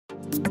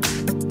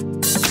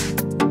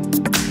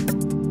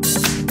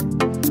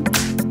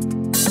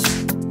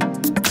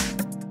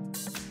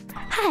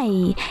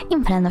Hi!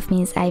 In front of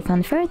me is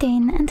iPhone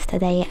 13 and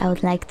today I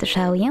would like to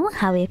show you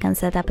how you can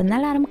set up an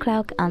alarm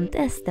clock on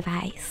this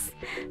device.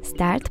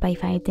 Start by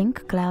finding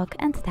clock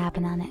and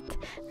tapping on it.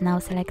 Now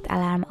select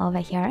alarm over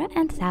here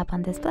and tap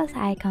on this plus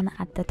icon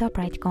at the top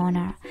right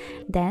corner.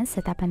 Then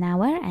set up an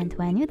hour and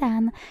when you're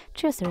done,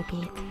 choose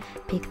repeat.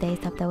 Pick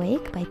days of the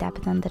week by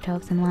tapping on the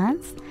chosen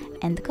ones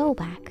and go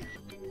back.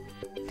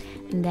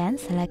 Then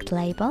select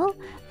label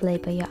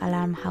your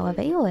alarm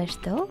however you wish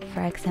to,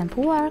 for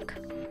example work,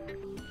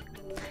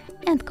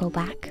 and go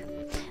back.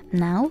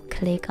 Now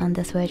click on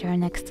the switcher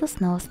next to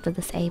snooze to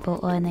disable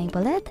or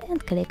enable it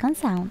and click on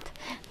sound.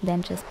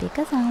 Then just pick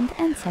a sound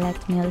and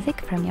select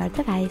music from your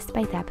device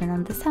by tapping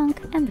on the song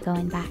and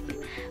going back.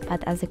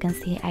 But as you can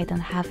see I don't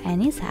have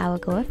any, so I will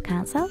go with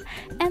cancel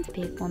and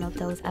pick one of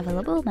those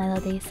available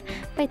melodies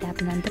by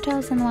tapping on the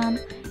chosen one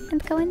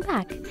and going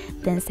back.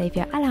 Then save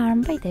your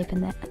alarm by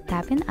tapping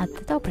at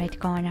the top right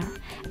corner.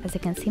 As you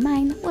can see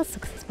mine was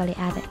successfully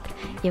added.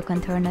 You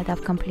can turn it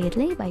off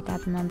completely by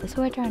tapping on the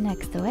switcher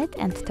next to it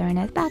and turn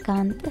it back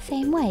on the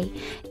same way.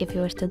 If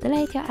you wish to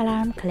delete your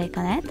alarm, click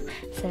on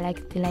it,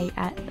 select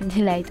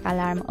delete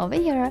alarm over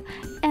here,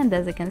 and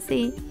as you can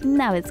see,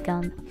 now it's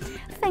gone.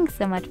 Thanks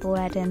so much for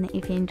watching.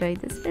 If you enjoyed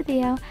this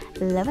video,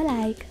 leave a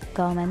like,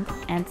 comment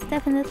and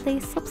definitely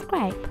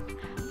subscribe.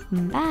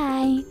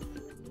 Bye!